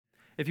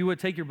If you would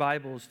take your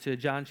Bibles to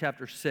John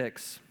chapter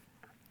 6.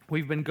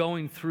 We've been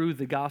going through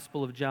the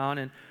Gospel of John,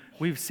 and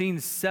we've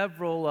seen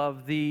several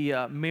of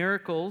the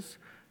miracles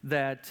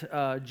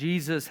that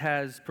Jesus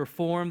has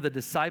performed. The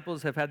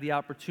disciples have had the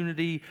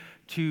opportunity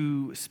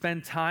to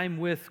spend time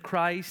with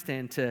Christ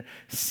and to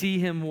see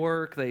him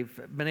work.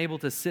 They've been able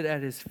to sit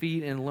at his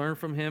feet and learn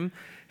from him.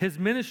 His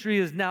ministry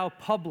is now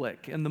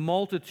public, and the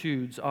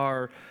multitudes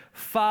are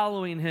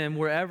following him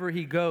wherever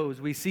he goes.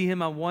 We see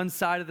him on one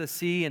side of the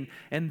sea,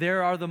 and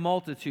there are the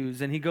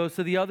multitudes, and he goes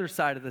to the other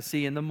side of the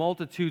sea, and the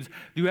multitudes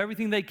do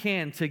everything they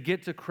can to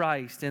get to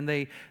Christ, and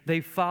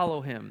they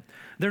follow him.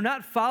 They're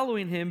not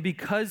following him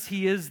because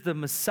he is the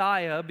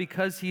Messiah,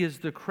 because he is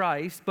the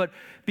Christ, but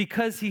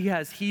because he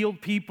has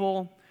healed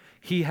people,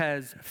 he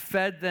has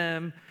fed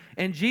them,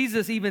 and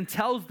Jesus even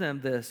tells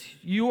them this: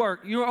 you're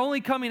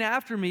only coming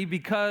after me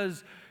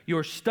because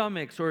your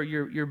stomachs or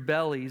your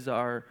bellies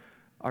are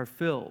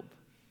filled.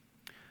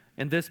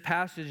 In this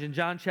passage in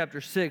John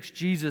chapter 6,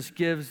 Jesus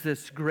gives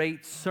this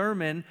great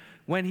sermon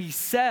when he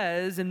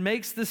says and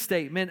makes the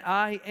statement,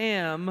 "I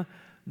am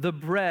the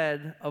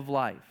bread of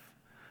life."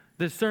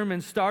 The sermon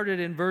started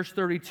in verse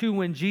 32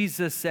 when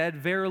Jesus said,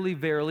 "Verily,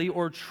 verily,"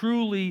 or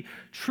 "truly,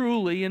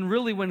 truly." And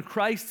really when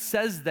Christ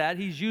says that,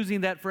 he's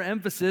using that for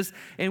emphasis,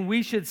 and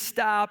we should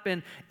stop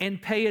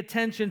and pay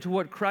attention to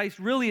what Christ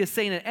really is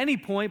saying at any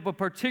point, but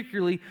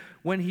particularly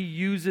when he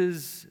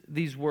uses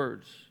these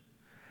words.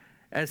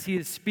 As he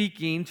is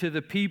speaking to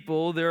the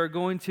people, there are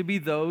going to be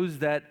those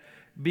that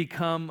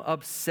become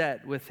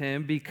upset with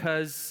him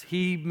because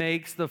he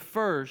makes the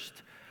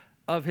first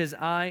of his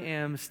I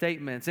am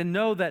statements. And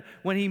know that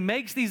when he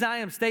makes these I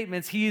am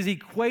statements, he is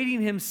equating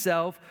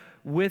himself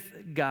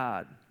with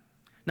God.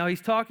 Now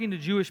he's talking to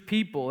Jewish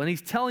people, and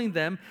he's telling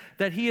them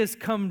that he has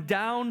come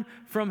down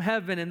from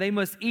heaven and they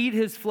must eat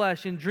his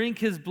flesh and drink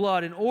his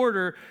blood in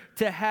order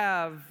to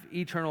have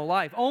eternal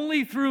life.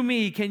 Only through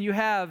me can you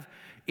have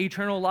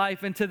eternal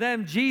life. And to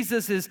them,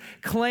 Jesus is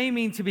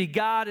claiming to be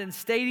God and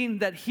stating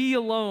that he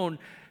alone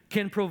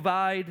can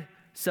provide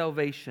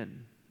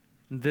salvation.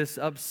 This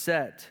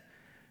upset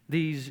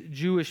these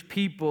Jewish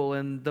people,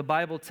 and the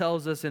Bible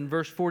tells us in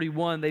verse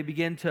 41, they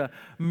begin to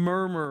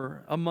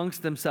murmur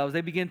amongst themselves.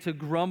 They begin to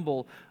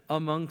grumble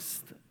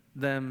amongst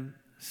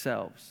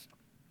themselves.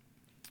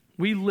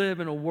 We live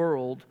in a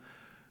world,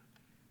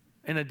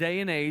 in a day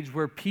and age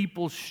where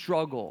people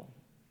struggle.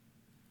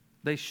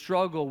 They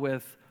struggle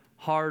with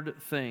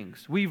hard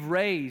things. We've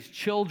raised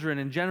children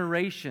and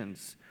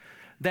generations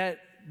that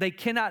they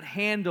cannot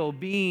handle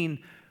being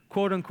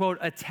quote unquote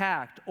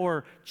attacked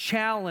or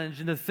challenged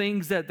in the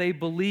things that they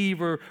believe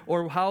or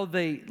how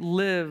they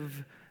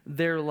live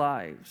their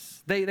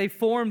lives. They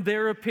form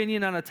their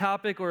opinion on a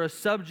topic or a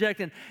subject,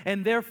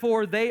 and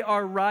therefore they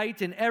are right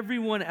and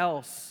everyone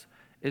else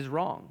is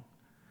wrong.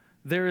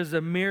 There is a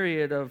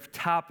myriad of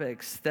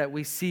topics that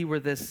we see where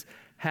this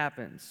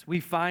happens. We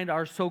find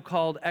our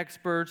so-called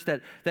experts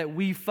that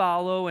we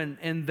follow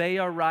and they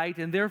are right,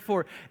 and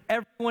therefore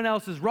everyone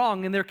else is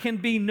wrong, and there can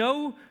be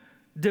no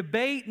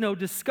debate, no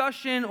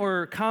discussion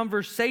or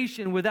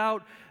conversation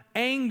without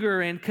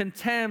anger and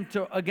contempt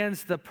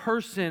against the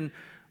person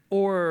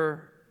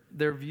or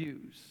their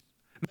views.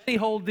 Many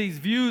hold these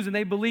views and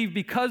they believe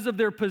because of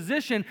their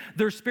position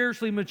they're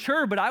spiritually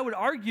mature, but I would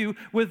argue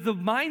with the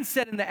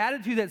mindset and the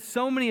attitude that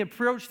so many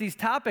approach these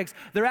topics,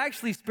 they're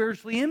actually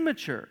spiritually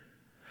immature.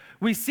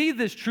 We see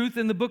this truth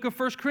in the book of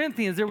 1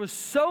 Corinthians. There was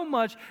so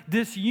much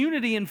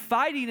disunity and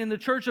fighting in the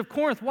church of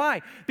Corinth.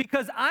 Why?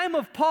 Because I'm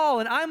of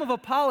Paul and I'm of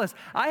Apollos.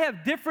 I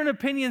have different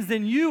opinions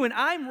than you, and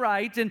I'm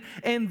right,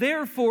 and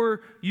therefore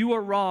you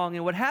are wrong.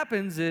 And what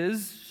happens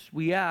is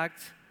we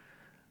act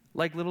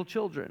like little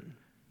children.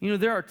 You know,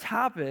 there are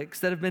topics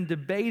that have been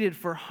debated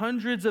for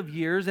hundreds of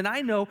years, and I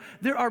know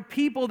there are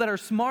people that are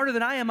smarter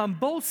than I am on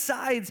both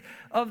sides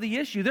of the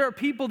issue. There are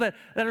people that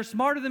are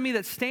smarter than me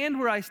that stand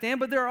where I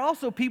stand, but there are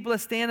also people that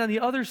stand on the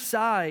other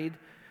side.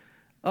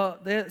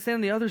 They stand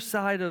on the other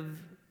side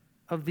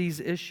of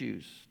these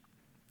issues.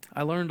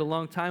 I learned a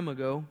long time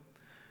ago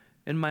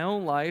in my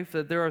own life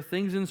that there are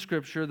things in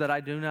Scripture that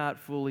I do not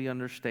fully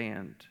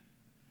understand,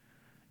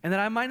 and that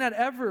I might not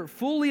ever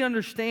fully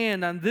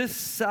understand on this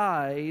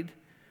side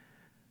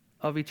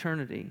of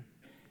eternity.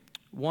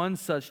 One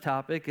such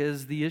topic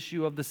is the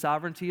issue of the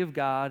sovereignty of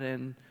God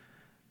and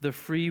the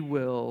free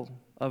will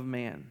of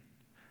man.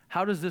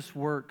 How does this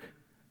work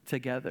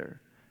together?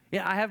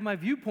 Yeah, I have my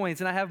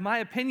viewpoints and I have my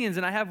opinions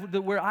and I have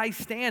where I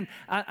stand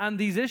on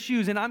these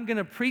issues, and I'm going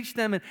to preach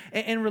them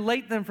and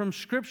relate them from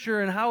Scripture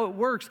and how it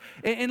works.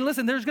 And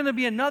listen, there's going to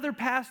be another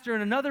pastor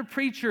and another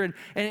preacher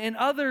and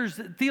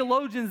others,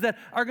 theologians, that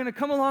are going to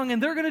come along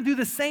and they're going to do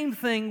the same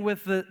thing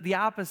with the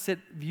opposite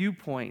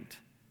viewpoint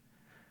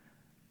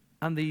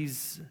on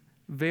these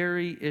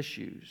very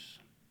issues.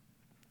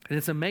 And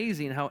it's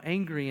amazing how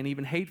angry and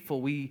even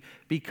hateful we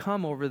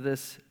become over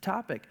this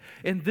topic.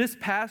 And this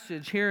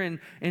passage here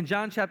in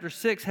John chapter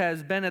 6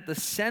 has been at the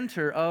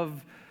center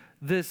of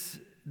this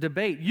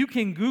debate. You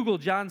can Google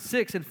John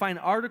 6 and find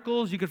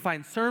articles, you can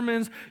find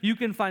sermons, you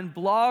can find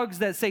blogs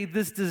that say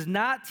this does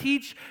not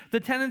teach the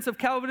tenets of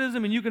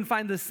Calvinism, and you can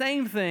find the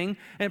same thing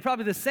and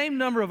probably the same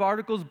number of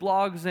articles,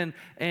 blogs,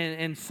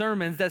 and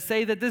sermons that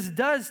say that this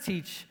does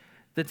teach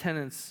the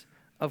tenets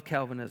of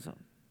Calvinism.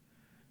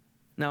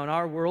 Now, in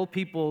our world,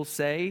 people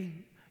say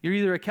you're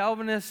either a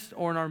Calvinist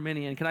or an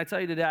Arminian. Can I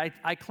tell you today,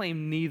 I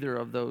claim neither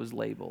of those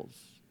labels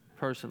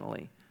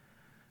personally.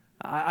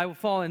 I will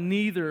fall in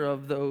neither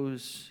of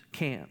those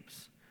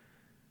camps.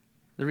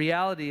 The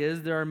reality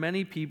is there are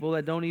many people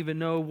that don't even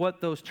know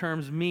what those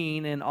terms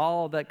mean and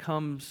all that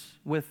comes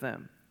with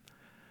them.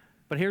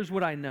 But here's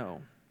what I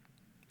know,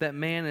 that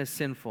man is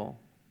sinful,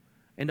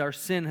 and our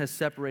sin has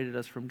separated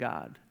us from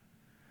God.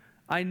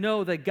 I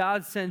know that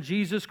God sent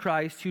Jesus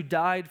Christ who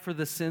died for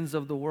the sins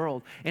of the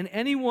world. And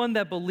anyone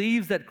that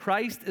believes that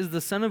Christ is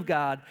the Son of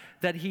God,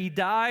 that he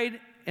died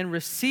and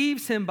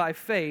receives him by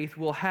faith,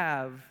 will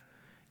have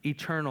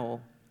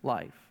eternal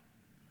life.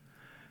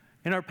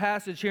 In our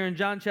passage here in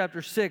John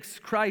chapter 6,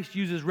 Christ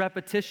uses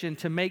repetition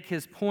to make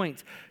his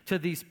point to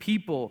these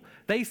people.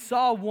 They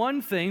saw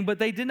one thing, but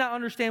they did not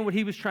understand what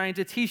he was trying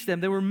to teach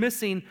them. They were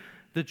missing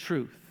the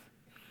truth.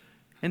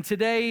 And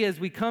today, as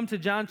we come to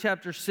John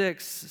chapter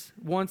 6,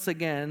 once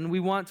again, we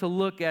want to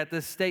look at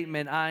this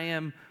statement, I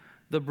am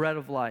the bread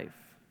of life.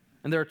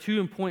 And there are two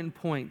important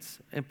points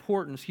in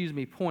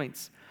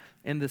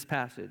this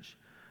passage.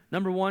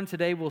 Number one,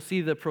 today we'll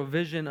see the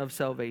provision of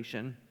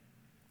salvation.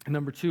 And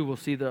number two, we'll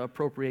see the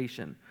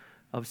appropriation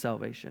of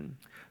salvation.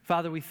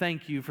 Father, we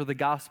thank you for the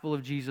gospel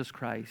of Jesus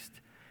Christ.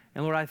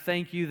 And Lord, I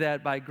thank you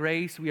that by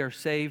grace we are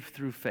saved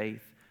through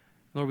faith.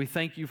 Lord, we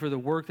thank you for the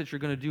work that you're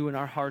going to do in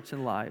our hearts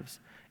and lives.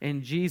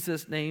 In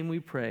Jesus' name we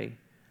pray,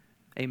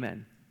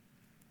 amen.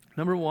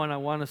 Number one, I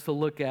want us to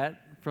look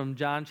at, from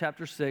John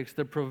chapter 6,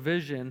 the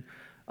provision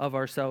of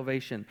our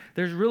salvation.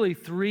 There's really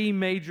three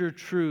major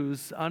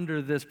truths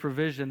under this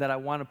provision that I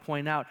want to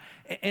point out.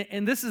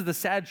 And this is the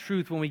sad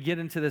truth when we get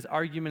into this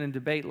argument and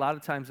debate a lot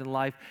of times in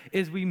life,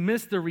 is we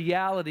miss the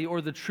reality or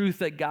the truth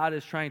that God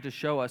is trying to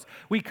show us.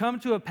 We come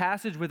to a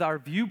passage with our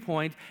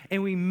viewpoint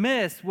and we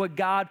miss what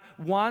God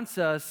wants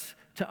us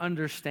to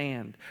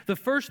understand. The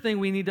first thing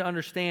we need to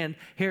understand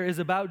here is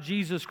about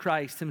Jesus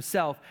Christ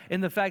himself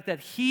and the fact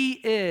that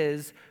he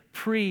is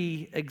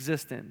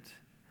pre-existent.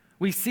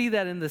 We see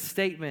that in the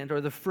statement or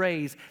the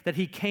phrase that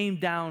he came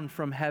down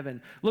from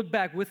heaven. Look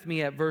back with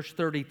me at verse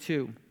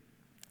 32.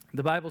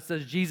 The Bible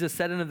says, Jesus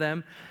said unto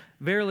them,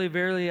 Verily,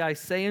 verily, I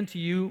say unto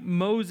you,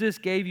 Moses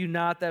gave you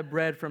not that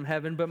bread from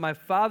heaven, but my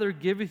Father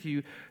giveth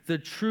you the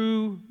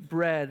true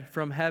bread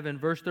from heaven.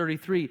 Verse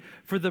 33,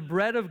 For the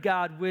bread of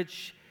God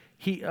which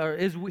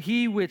is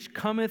he which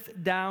cometh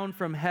down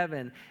from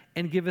heaven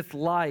and giveth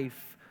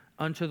life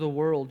unto the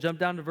world. Jump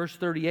down to verse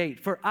 38.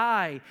 For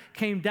I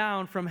came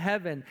down from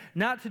heaven,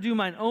 not to do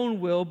mine own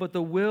will, but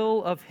the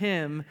will of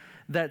him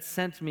that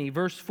sent me.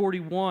 Verse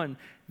 41.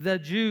 The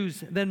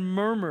Jews then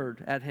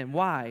murmured at him.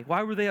 Why?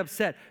 Why were they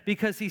upset?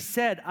 Because he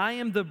said, I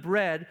am the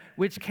bread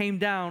which came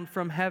down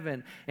from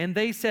heaven. And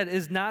they said,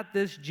 Is not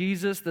this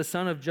Jesus, the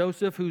son of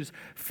Joseph, whose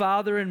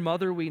father and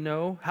mother we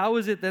know? How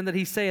is it then that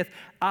he saith,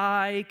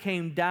 I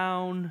came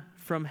down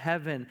from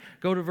heaven?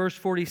 Go to verse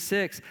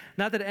 46.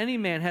 Not that any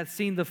man hath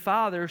seen the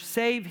Father,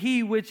 save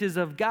he which is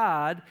of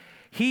God.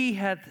 He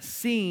hath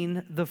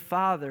seen the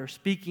Father,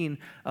 speaking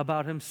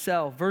about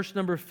himself. Verse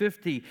number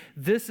 50,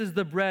 This is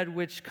the bread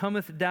which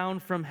cometh down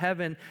from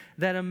heaven,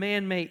 that a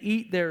man may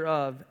eat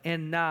thereof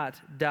and not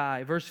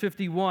die. Verse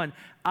 51,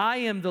 I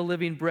am the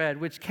living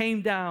bread which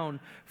came down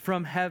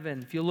from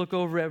heaven. If you look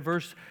over at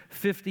verse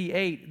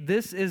 58,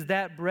 This is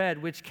that bread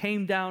which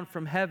came down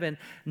from heaven,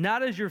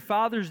 not as your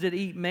fathers did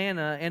eat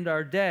manna and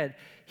are dead.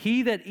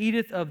 He that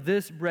eateth of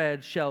this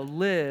bread shall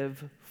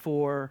live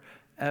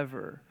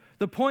forever.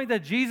 The point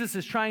that Jesus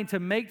is trying to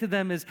make to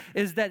them is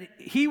that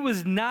he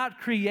was not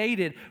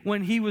created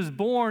when he was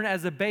born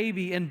as a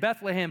baby in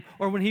Bethlehem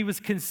or when he was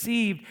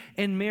conceived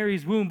in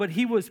Mary's womb, but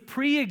he was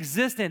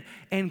pre-existent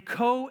and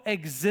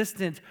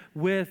coexistent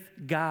with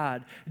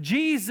God.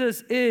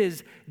 Jesus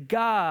is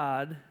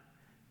God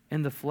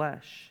in the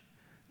flesh.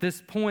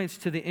 This points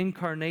to the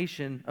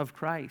incarnation of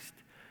Christ.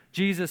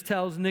 Jesus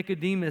tells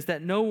Nicodemus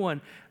that no one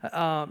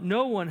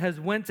has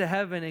went to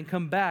heaven and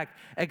come back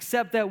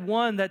except that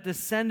one that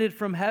descended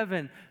from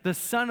heaven, the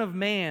Son of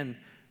Man,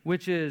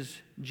 which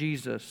is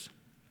Jesus.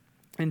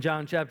 In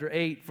John chapter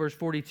 8, verse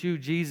 42,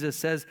 Jesus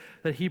says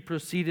that he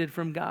proceeded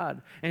from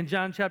God. In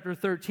John chapter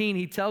 13,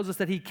 he tells us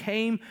that he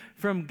came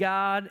from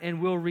God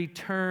and will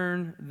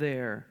return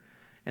there.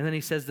 And then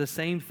he says the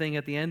same thing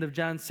at the end of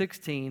John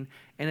 16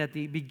 and at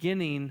the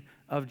beginning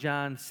of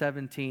John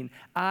 17.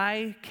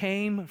 I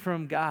came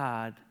from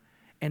God,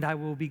 and I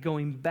will be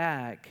going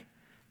back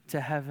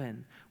to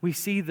heaven. We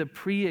see the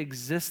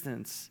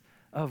pre-existence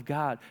of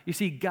God. You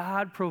see,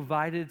 God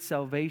provided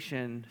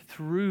salvation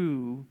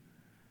through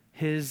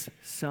his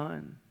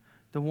Son,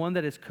 the one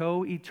that is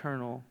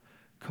co-eternal,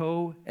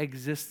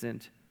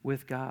 co-existent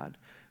with God.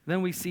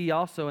 Then we see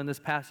also in this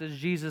passage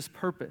Jesus'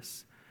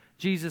 purpose.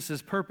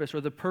 Jesus' purpose, or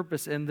the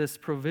purpose in this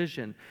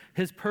provision,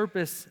 his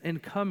purpose in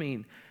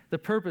coming, the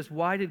purpose.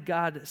 Why did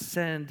God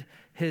send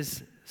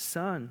his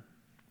Son?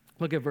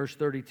 Look at verse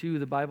 32.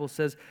 The Bible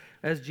says,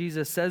 as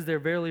Jesus says there,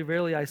 verily,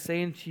 verily, I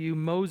say unto you,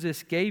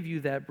 Moses gave you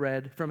that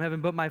bread from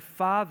heaven, but my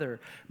Father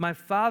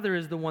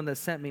is the one that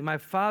sent me. My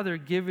Father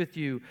giveth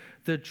you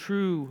the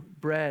true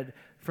bread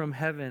from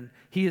heaven.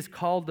 He is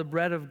called the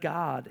bread of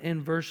God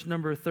in verse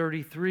number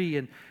 33.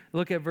 And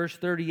look at verse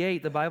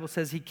 38. The Bible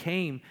says he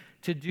came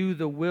to do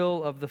the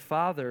will of the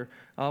Father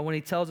when he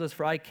tells us,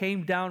 for I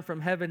came down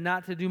from heaven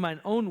not to do mine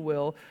own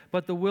will,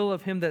 but the will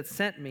of him that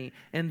sent me.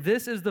 And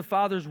this is the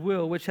Father's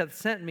will which hath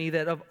sent me,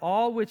 that of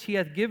all which he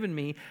hath given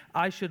me,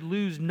 I should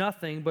lose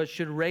nothing, but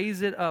should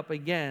raise it up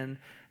again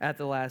at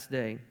the last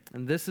day.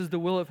 And this is the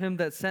will of him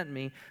that sent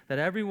me, that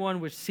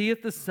everyone which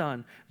seeth the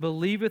Son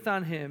believeth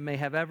on him may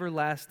have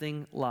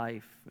everlasting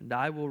life. And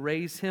I will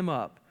raise him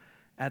up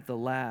at the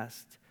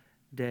last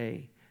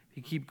day. If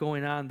you keep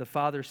going on, the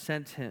Father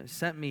sent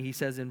me, he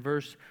says in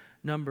verse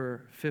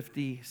number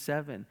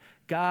 57.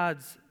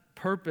 God's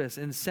purpose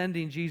in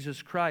sending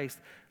Jesus Christ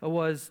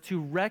was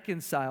to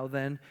reconcile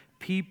then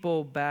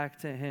people back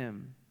to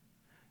him.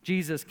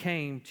 Jesus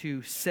came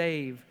to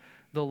save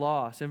the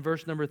lost. In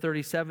verse number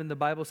 37, the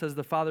Bible says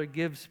the Father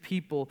gives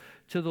people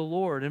to the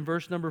Lord. In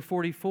verse number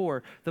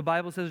 44, the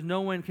Bible says no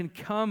one can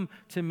come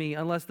to me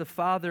unless the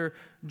Father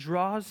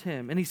draws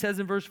him. And he says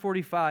in verse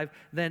 45,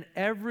 then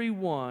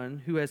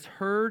everyone who has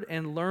heard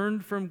and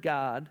learned from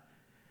God,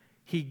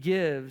 he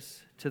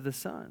gives to the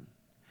Son.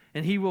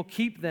 And he will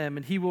keep them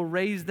and he will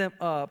raise them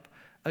up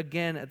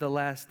again at the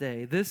last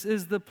day. This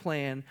is the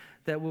plan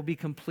that will be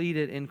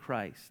completed in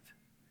Christ.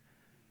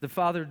 The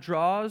Father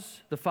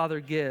draws, the Father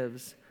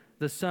gives,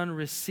 the Son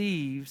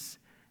receives,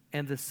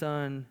 and the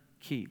Son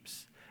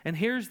keeps. And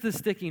here's the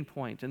sticking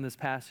point in this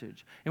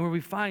passage, and where we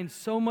find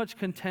so much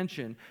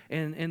contention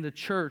in the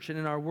church and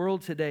in our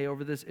world today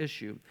over this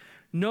issue.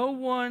 No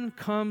one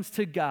comes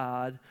to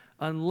God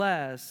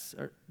unless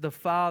the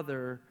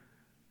Father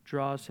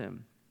draws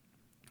him.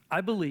 I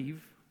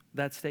believe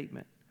that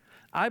statement.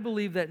 I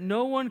believe that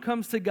no one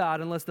comes to God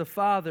unless the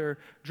Father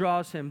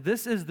draws him.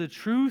 This is the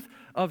truth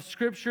of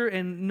Scripture,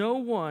 and no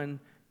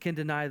one can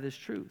deny this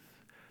truth.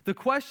 The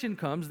question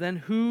comes then,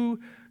 who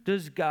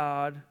does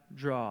God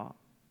draw?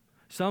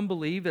 Some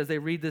believe, as they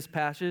read this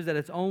passage, that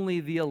it's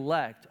only the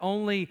elect,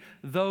 only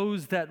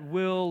those that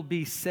will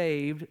be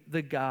saved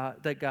that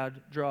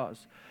God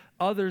draws.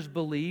 Others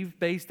believe,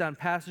 based on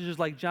passages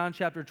like John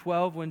chapter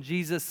 12, when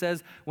Jesus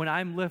says, when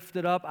I'm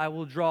lifted up, I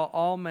will draw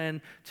all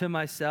men to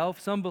myself.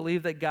 Some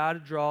believe that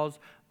God draws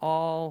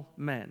all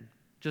men.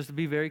 Just to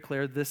be very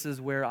clear, this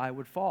is where I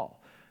would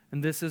fall.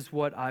 And this is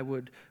what I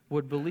would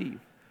believe.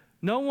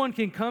 No one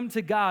can come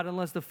to God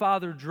unless the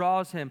Father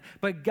draws him,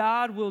 but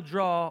God will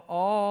draw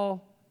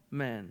all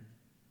men.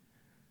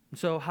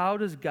 So how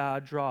does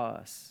God draw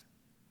us?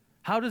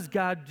 How does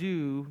God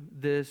do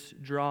this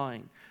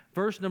drawing?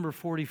 Verse number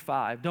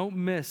 45, don't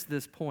miss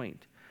this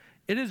point.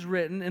 It is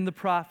written in the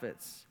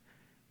prophets,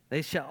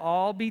 they shall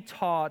all be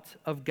taught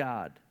of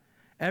God.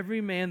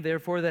 Every man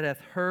therefore that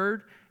hath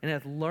heard and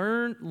hath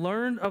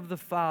learned of the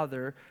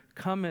Father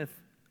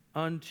cometh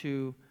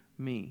unto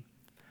me.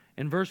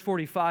 In verse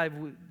 45,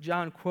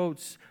 John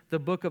quotes the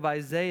book of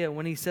Isaiah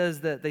when he says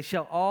that they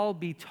shall all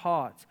be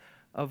taught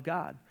of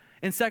God.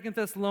 In 2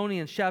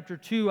 Thessalonians chapter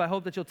 2, I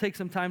hope that you'll take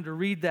some time to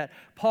read that.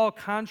 Paul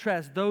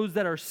contrasts those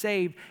that are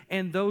saved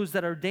and those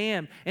that are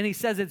damned. And he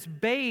says it's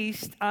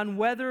based on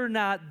whether or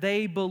not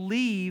they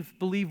believe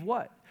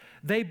what?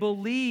 They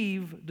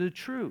believe the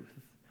truth.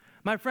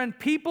 My friend,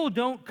 people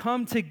don't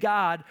come to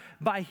God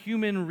by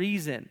human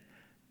reason.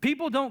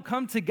 People don't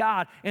come to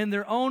God in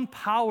their own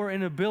power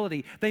and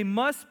ability. They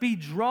must be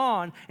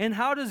drawn. And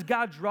how does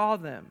God draw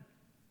them?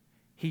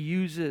 He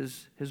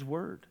uses his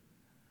word.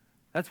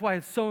 That's why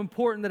it's so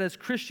important that as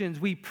Christians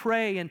we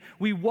pray and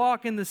we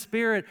walk in the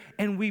Spirit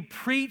and we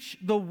preach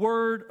the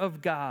word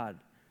of God.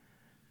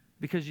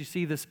 Because you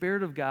see, the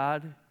Spirit of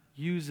God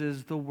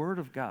uses the word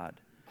of God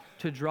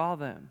to draw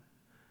them.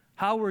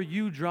 How were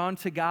you drawn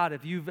to God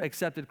if you've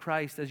accepted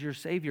Christ as your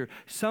Savior?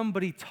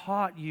 Somebody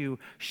taught you,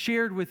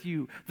 shared with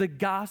you the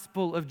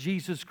gospel of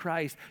Jesus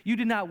Christ. You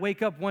did not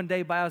wake up one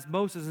day by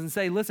osmosis and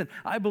say, listen,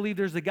 I believe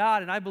there's a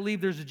God and I believe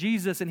there's a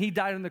Jesus and he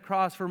died on the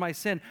cross for my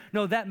sin.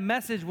 No, that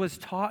message was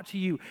taught to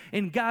you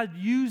and God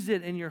used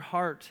it in your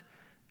heart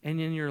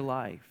and in your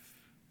life.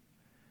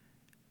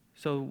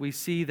 So we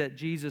see that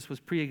Jesus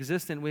was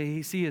pre-existent.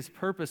 We see his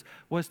purpose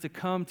was to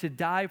come to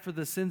die for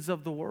the sins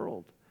of the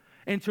world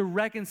and to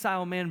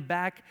reconcile man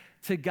back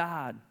to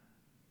God.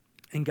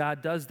 And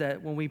God does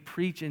that when we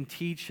preach and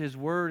teach his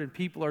word and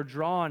people are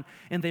drawn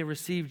and they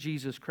receive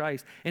Jesus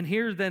Christ. And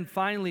here then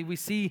finally we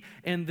see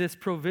in this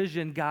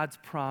provision God's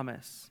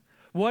promise.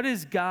 What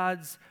is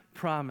God's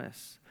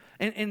promise?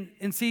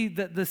 And see,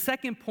 the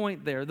second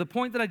point there, the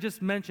point that I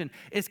just mentioned,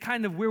 is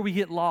kind of where we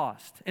get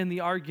lost in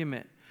the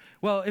argument.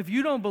 Well, if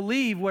you don't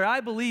believe where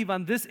I believe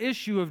on this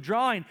issue of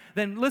drawing,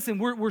 then listen,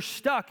 we're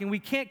stuck and we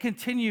can't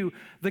continue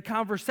the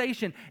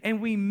conversation.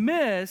 And we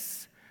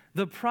miss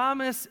the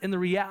promise and the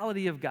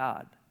reality of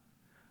God.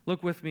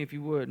 Look with me if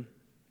you would.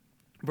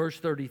 Verse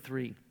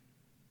 33.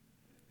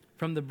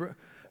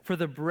 For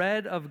the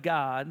bread of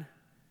God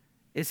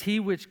is he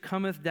which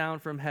cometh down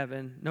from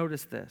heaven,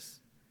 notice this,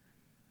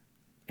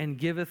 and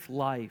giveth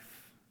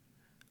life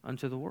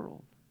unto the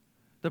world.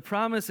 The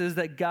promise is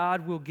that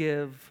God will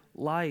give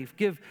life,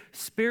 give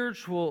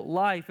spiritual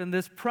life. And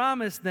this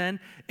promise then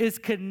is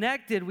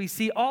connected, we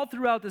see all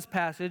throughout this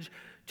passage,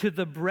 to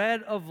the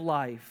bread of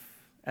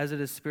life as it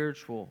is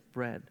spiritual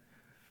bread.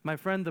 My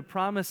friend, the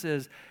promise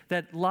is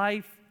that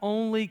life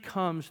only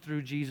comes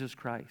through Jesus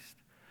Christ.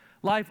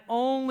 Life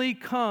only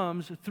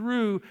comes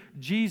through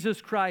Jesus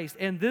Christ.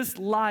 And this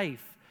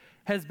life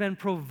has been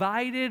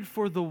provided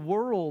for the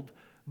world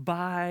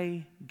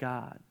by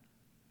God.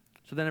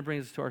 So then it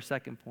brings us to our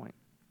second point.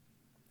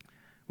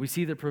 We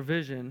see the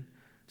provision.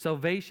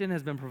 Salvation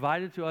has been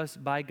provided to us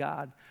by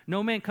God.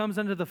 No man comes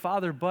unto the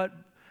Father but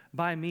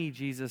by me,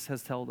 Jesus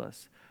has told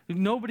us.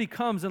 Nobody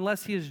comes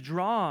unless he is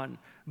drawn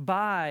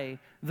by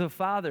the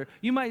Father.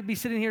 You might be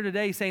sitting here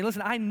today saying,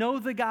 listen, I know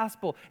the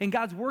gospel and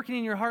God's working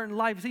in your heart and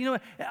life. So you know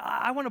what?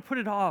 I want to put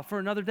it off for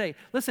another day.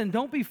 Listen,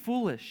 don't be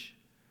foolish.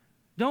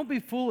 Don't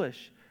be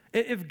foolish.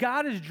 If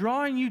God is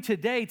drawing you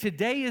today,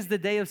 today is the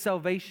day of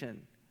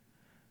salvation.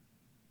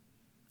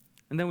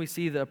 And then we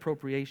see the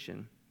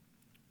appropriation.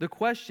 The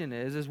question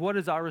is what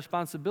is our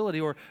responsibility,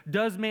 or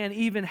does man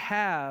even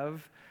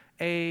have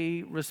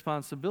a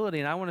responsibility?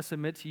 And I want to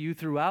submit to you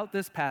throughout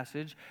this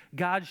passage,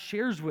 God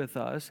shares with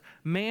us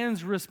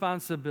man's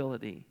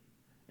responsibility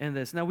in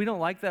this. Now, we don't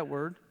like that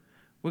word,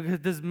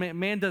 because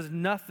man does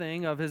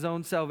nothing of his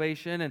own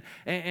salvation,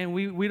 and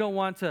we don't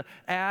want to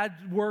add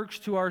works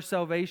to our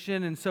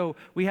salvation, and so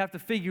we have to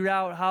figure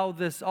out how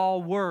this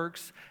all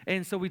works,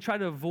 and so we try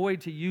to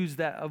avoid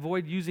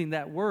using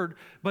that word.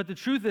 But the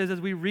truth is,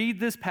 as we read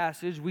this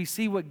passage, we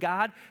see what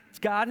God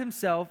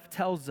himself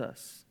tells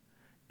us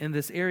in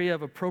this area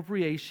of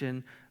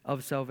appropriation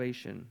of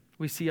salvation.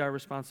 We see our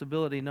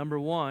responsibility. Number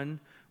one,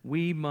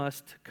 we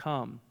must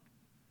come.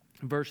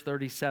 Verse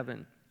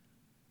 37.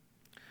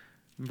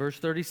 In verse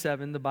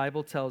 37, the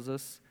Bible tells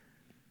us,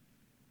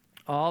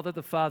 all that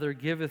the Father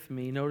giveth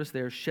me, notice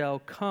there, shall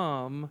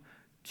come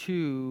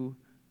to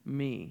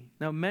me.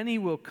 Now, many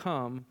will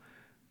come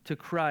to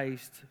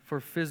Christ for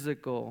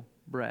physical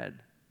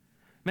bread.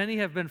 Many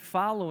have been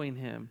following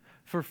him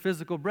for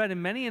physical bread,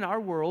 and many in our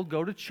world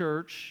go to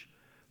church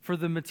for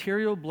the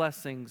material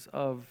blessings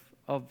of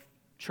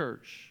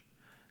church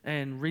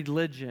and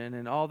religion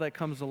and all that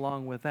comes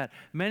along with that.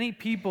 Many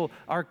people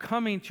are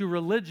coming to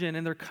religion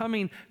and they're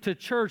coming to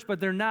church,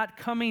 but they're not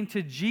coming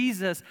to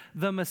Jesus,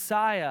 the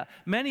Messiah.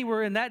 Many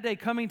were in that day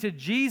coming to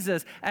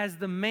Jesus as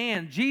the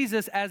man,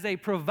 Jesus as a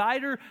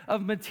provider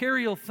of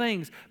material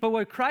things. But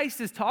what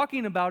Christ is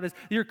talking about is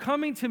you're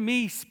coming to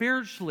me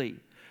spiritually.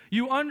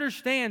 You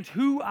understand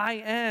who I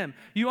am.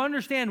 You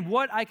understand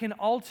what I can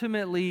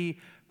ultimately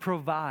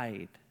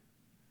provide.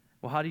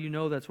 Well, how do you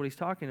know that's what he's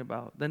talking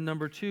about? Then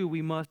number two,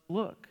 we must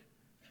look.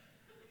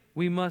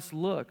 We must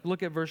look.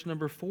 Look at verse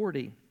number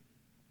 40.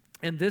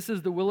 And this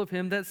is the will of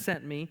him that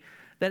sent me,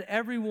 that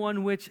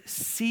everyone which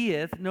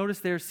seeth, notice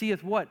there,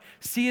 seeth what?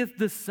 Seeth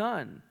the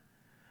Son.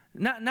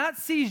 Not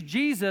sees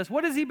Jesus.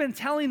 What has he been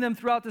telling them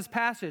throughout this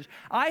passage?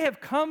 I have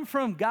come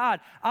from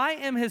God. I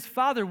am his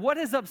Father. What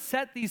has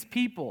upset these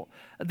people?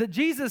 That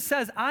Jesus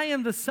says, I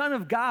am the Son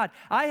of God.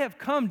 I have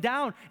come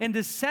down and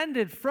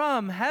descended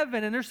from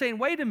heaven. And they're saying,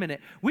 wait a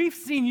minute. We've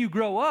seen you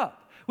grow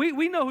up.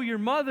 We know who your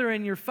mother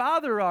and your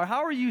father are.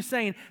 How are you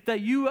saying that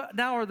you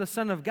now are the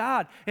Son of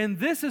God? And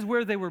this is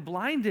where they were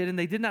blinded and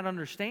they did not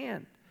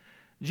understand.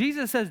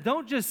 Jesus says,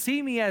 don't just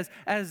see me as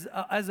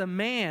a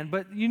man,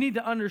 but you need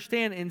to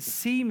understand and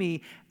see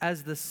me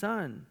as the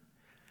Son.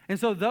 And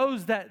so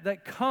those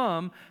that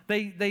come,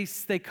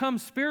 they come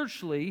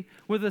spiritually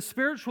with a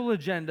spiritual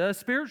agenda, a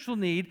spiritual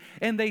need,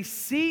 and they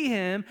see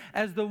him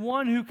as the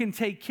one who can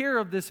take care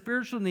of this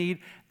spiritual need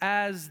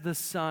as the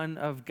Son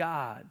of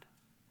God.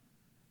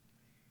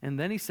 And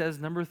then he says,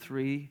 number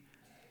three,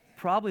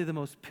 probably the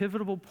most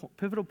pivotal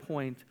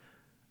point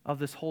of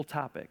this whole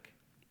topic.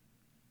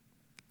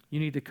 You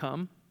need to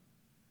come,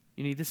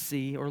 you need to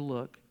see or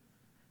look,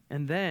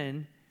 and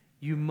then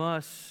you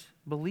must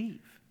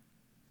believe.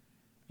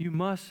 You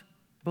must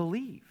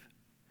believe.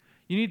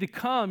 You need to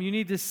come, you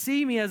need to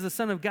see me as the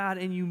Son of God,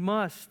 and you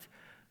must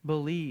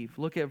believe.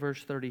 Look at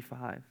verse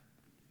 35.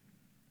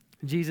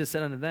 Jesus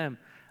said unto them,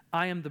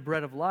 I am the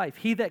bread of life.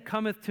 He that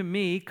comes to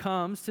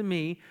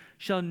me,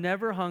 shall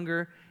never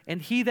hunger,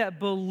 and he that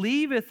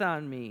believeth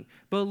on me,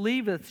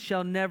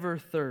 shall never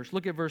thirst.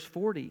 Look at verse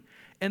 40.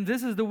 And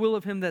this is the will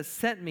of him that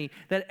sent me,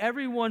 that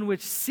everyone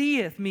which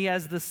seeth me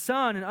as the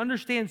Son and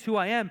understands who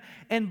I am,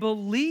 and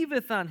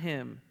believeth on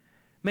him,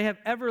 may have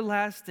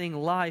everlasting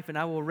life, and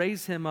I will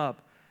raise him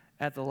up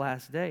at the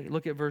last day.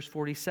 Look at verse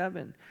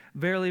 47.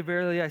 Verily,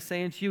 verily, I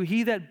say unto you,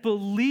 he that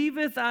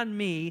believeth on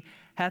me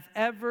hath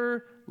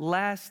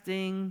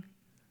everlasting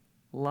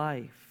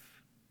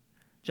life.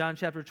 John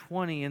chapter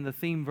 20 in the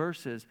theme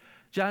verses.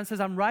 John says,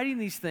 I'm writing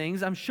these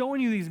things, I'm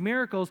showing you these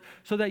miracles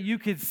so that you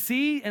could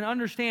see and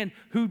understand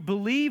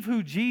believe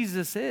who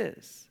Jesus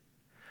is.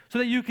 so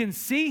that you can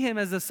see him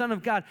as the Son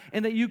of God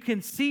and that you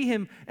can see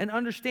him and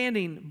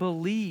understanding,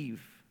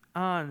 believe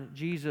on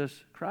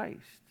Jesus Christ.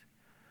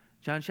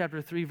 John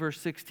chapter 3,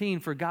 verse 16,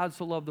 for God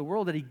so loved the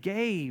world that he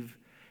gave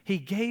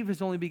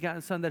his only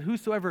begotten Son, that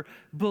whosoever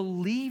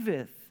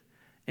believeth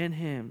in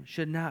him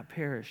should not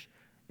perish.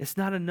 It's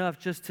not enough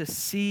just to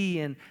see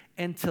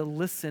and to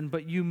listen,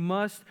 but you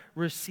must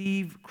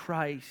receive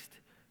Christ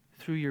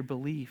through your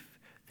belief,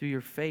 through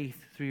your faith,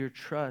 through your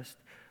trust.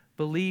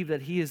 Believe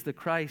that he is the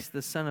Christ,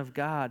 the Son of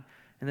God,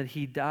 and that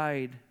he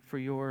died for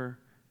your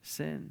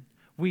sin.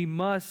 We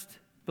must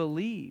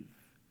believe.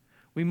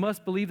 We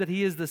must believe that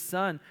he is the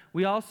Son.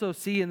 We also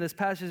see in this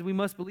passage, we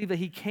must believe that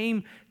he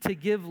came to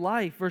give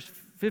life. Verse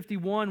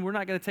 51, we're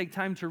not going to take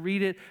time to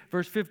read it.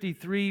 Verse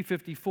 53,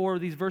 54,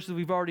 these verses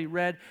we've already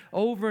read.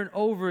 Over and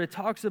over, it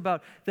talks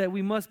about that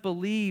we must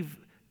believe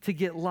to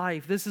get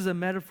life. This is a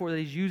metaphor that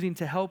he's using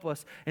to help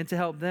us and to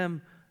help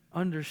them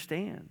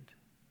understand.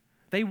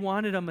 They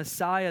wanted a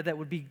Messiah that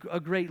would be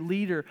a great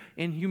leader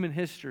in human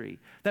history,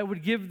 that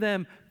would give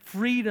them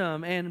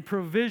freedom and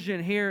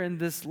provision here in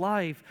this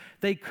life.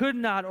 They could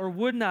not or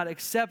would not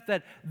accept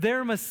that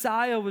their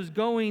Messiah was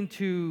going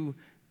to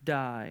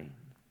die.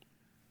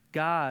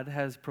 God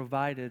has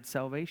provided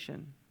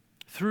salvation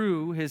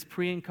through his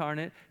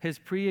pre-incarnate, his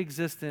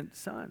pre-existent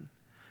Son.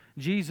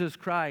 Jesus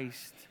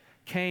Christ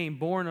came,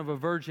 born of a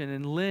virgin,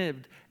 and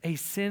lived a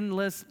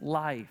sinless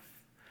life.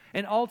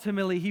 And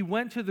ultimately, he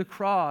went to the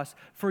cross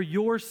for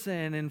your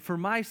sin and for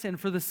my sin,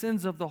 for the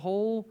sins of the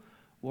whole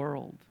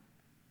world.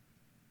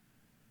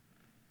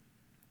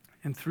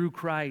 And through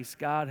Christ,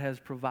 God has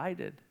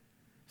provided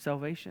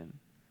salvation.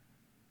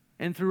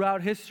 And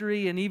throughout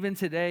history and even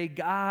today,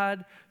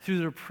 God,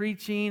 through the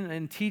preaching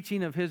and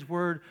teaching of his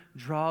word,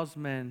 draws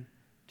men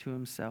to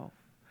himself.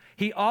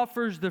 He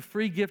offers the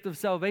free gift of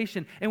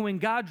salvation. And when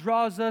God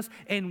draws us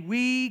and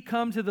we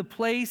come to the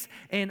place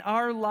in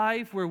our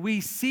life where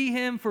we see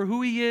him for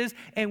who he is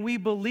and we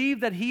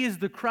believe that he is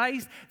the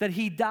Christ, that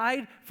he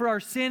died for our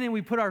sin, and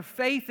we put our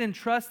faith and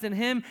trust in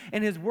him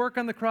and his work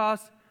on the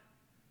cross,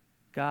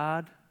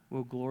 God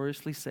will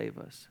gloriously save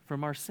us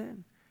from our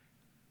sin.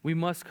 We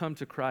must come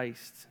to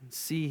Christ and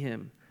see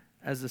him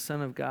as the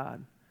Son of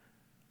God.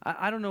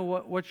 I don't know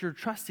what you're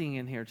trusting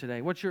in here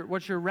today, what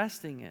you're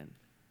resting in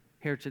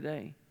here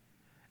today.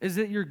 Is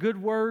it your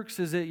good works?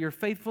 Is it your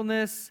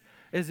faithfulness?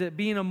 Is it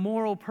being a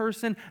moral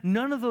person?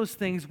 None of those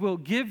things will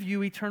give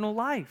you eternal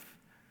life.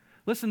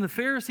 Listen, the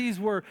Pharisees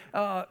were,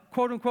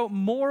 quote unquote,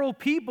 moral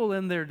people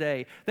in their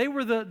day. They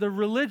were the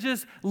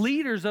religious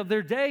leaders of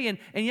their day,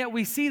 and yet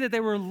we see that they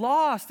were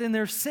lost in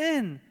their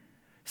sin,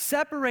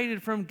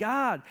 separated from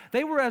God.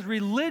 They were as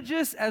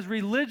religious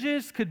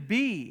could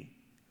be,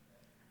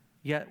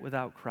 yet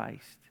without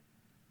Christ,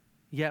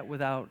 yet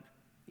without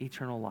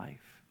eternal life.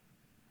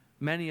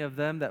 Many of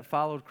them that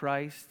followed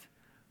Christ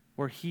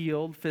were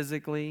healed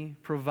physically,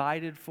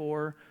 provided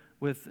for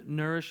with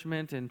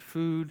nourishment and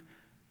food,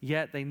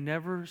 yet they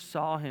never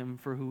saw him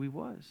for who he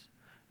was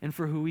and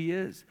for who he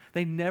is.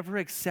 They never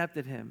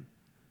accepted him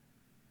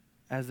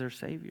as their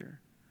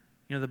Savior.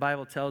 You know, the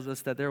Bible tells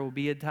us that there will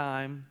be a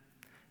time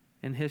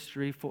in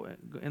history,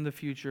 in the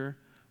future,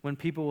 when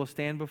people will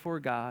stand before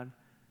God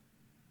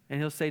and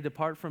he'll say,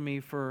 "Depart from me,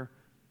 for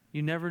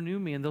you never knew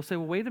me." And they'll say,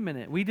 "Well, wait a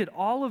minute. We did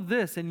all of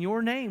this in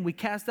your name. We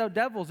cast out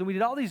devils and we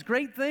did all these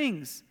great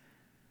things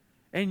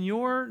in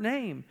your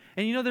name."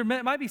 And you know, there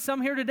might be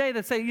some here today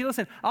that say,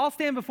 "Listen, I'll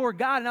stand before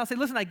God and I'll say,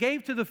 listen, I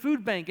gave to the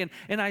food bank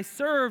and I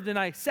served and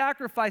I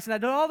sacrificed and I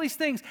did all these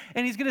things."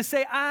 And he's going to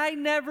say, "I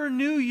never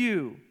knew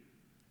you."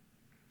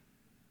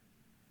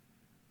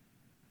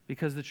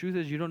 Because the truth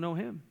is, you don't know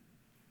him.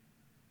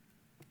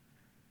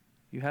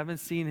 You haven't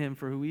seen him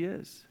for who he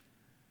is,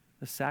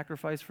 the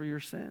sacrifice for your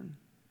sin,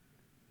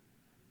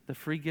 the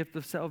free gift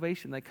of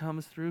salvation that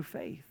comes through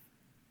faith.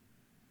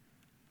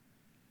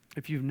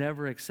 If you've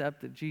never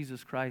accepted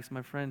Jesus Christ,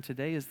 my friend,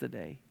 today is the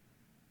day.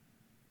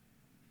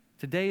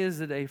 Today is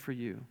the day for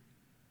you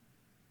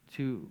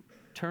to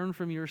turn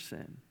from your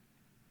sin,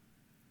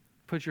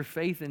 put your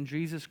faith in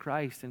Jesus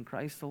Christ and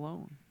Christ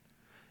alone,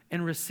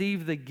 and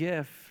receive the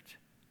gift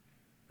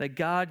that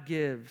God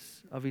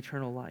gives of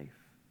eternal life.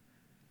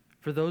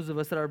 For those of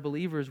us that are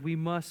believers, we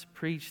must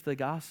preach the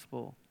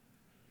gospel.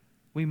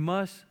 We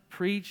must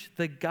preach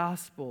the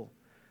gospel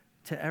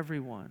to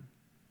everyone.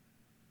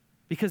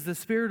 Because the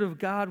Spirit of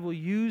God will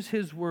use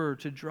his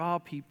word to draw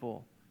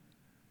people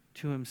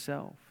to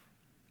himself.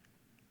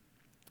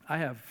 I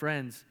have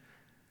friends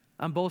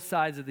on both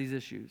sides of these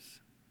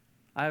issues.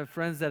 I have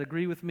friends that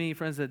agree with me,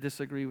 friends that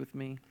disagree with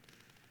me.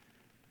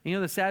 You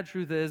know, the sad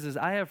truth is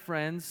I have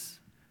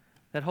friends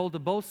that hold to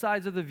both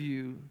sides of the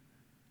view,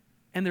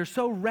 and they're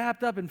so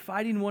wrapped up in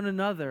fighting one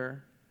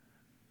another,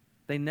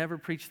 they never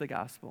preach the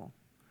gospel.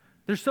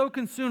 They're so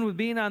consumed with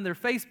being on their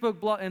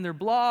Facebook and their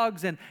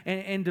blogs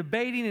and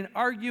debating and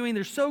arguing.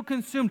 They're so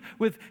consumed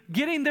with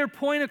getting their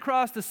point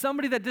across to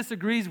somebody that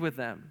disagrees with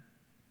them.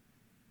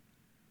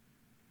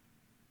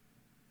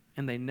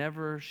 And they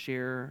never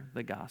share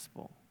the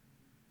gospel.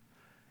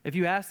 If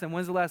you ask them,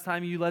 when's the last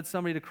time you led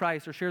somebody to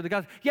Christ or shared the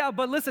gospel? Yeah,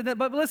 but listen,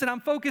 I'm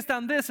focused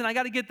on this, and I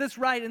got to get this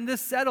right and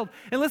this settled.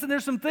 And listen,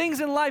 there's some things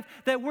in life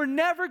that we're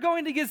never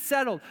going to get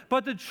settled.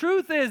 But the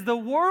truth is, the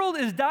world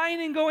is dying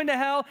and going to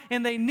hell,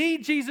 and they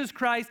need Jesus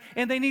Christ,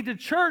 and they need the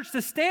church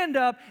to stand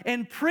up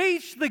and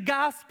preach the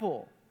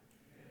gospel.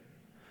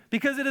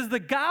 Because it is the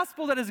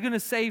gospel that is going to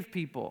save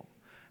people.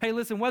 Hey,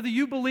 listen, whether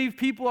you believe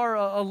people are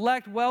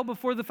elect well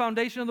before the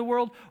foundation of the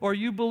world or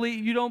you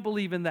don't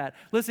believe in that.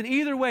 Listen,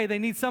 either way, they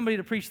need somebody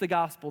to preach the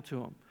gospel to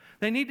them.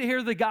 They need to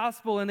hear the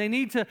gospel, and they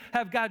need to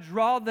have God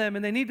draw them,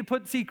 and they need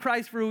to see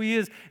Christ for who he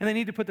is, and they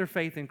need to put their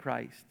faith in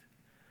Christ.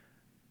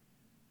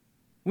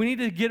 We need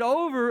to get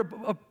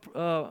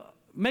over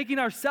making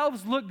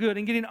ourselves look good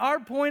and getting our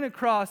point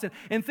across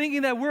and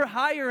thinking that we're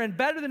higher and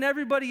better than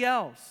everybody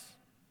else.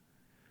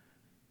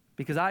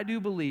 Because I do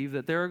believe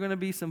that there are going to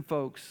be some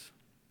folks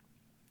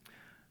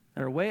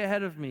that are way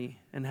ahead of me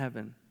in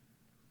heaven.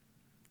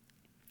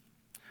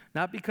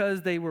 Not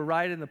because they were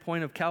right in the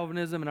point of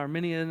Calvinism and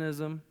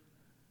Arminianism,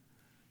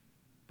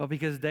 but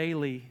because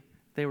daily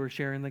they were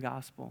sharing the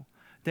gospel.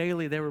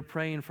 Daily they were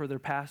praying for their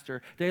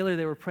pastor. Daily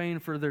they were praying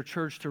for their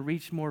church to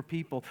reach more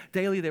people.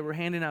 Daily they were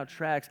handing out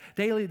tracts.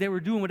 Daily they were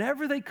doing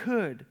whatever they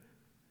could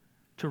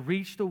to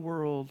reach the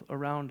world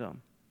around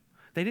them.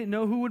 They didn't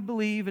know who would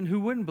believe and who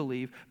wouldn't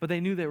believe, but they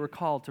knew they were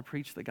called to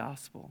preach the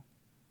gospel.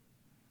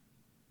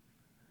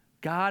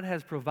 God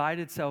has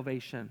provided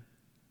salvation,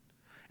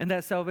 and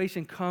that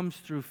salvation comes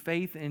through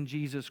faith in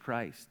Jesus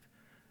Christ.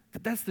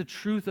 That's the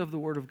truth of the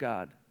Word of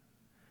God.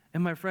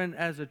 And my friend,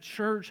 as a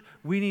church,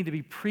 we need to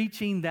be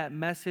preaching that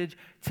message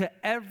to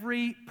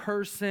every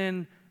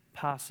person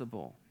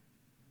possible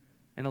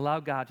and allow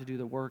God to do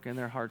the work in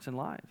their hearts and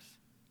lives.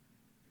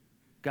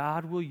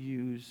 God will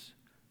use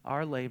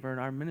our labor and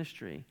our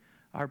ministry,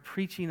 our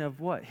preaching of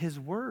what? His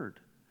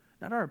Word,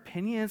 not our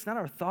opinions, not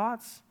our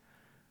thoughts.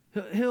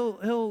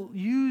 He'll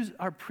use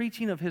our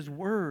preaching of His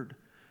Word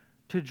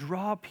to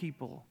draw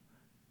people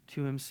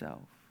to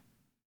Himself.